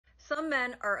Some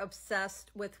men are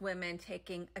obsessed with women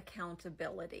taking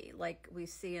accountability, like we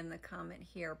see in the comment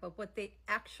here. But what they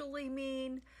actually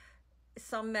mean,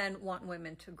 some men want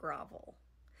women to grovel.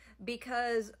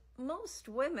 Because most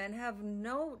women have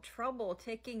no trouble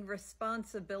taking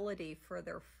responsibility for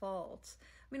their faults.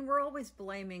 I mean, we're always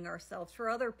blaming ourselves for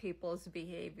other people's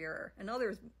behavior and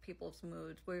other people's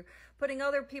moods. We're putting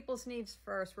other people's needs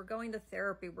first. We're going to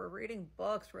therapy. We're reading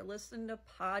books. We're listening to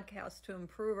podcasts to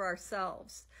improve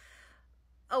ourselves.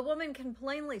 A woman can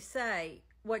plainly say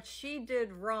what she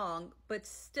did wrong, but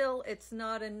still it's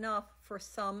not enough for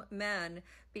some men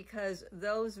because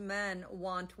those men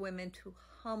want women to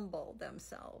humble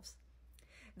themselves.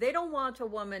 They don't want a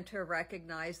woman to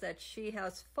recognize that she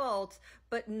has faults,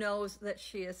 but knows that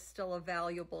she is still a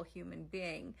valuable human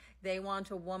being. They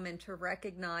want a woman to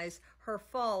recognize her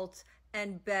faults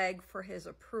and beg for his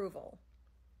approval.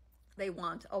 They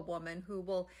want a woman who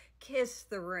will kiss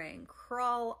the ring,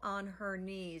 crawl on her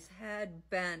knees, head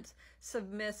bent,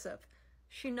 submissive.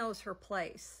 She knows her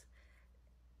place.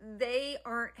 They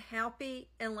aren't happy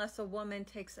unless a woman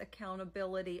takes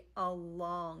accountability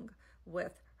along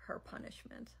with her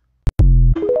punishment.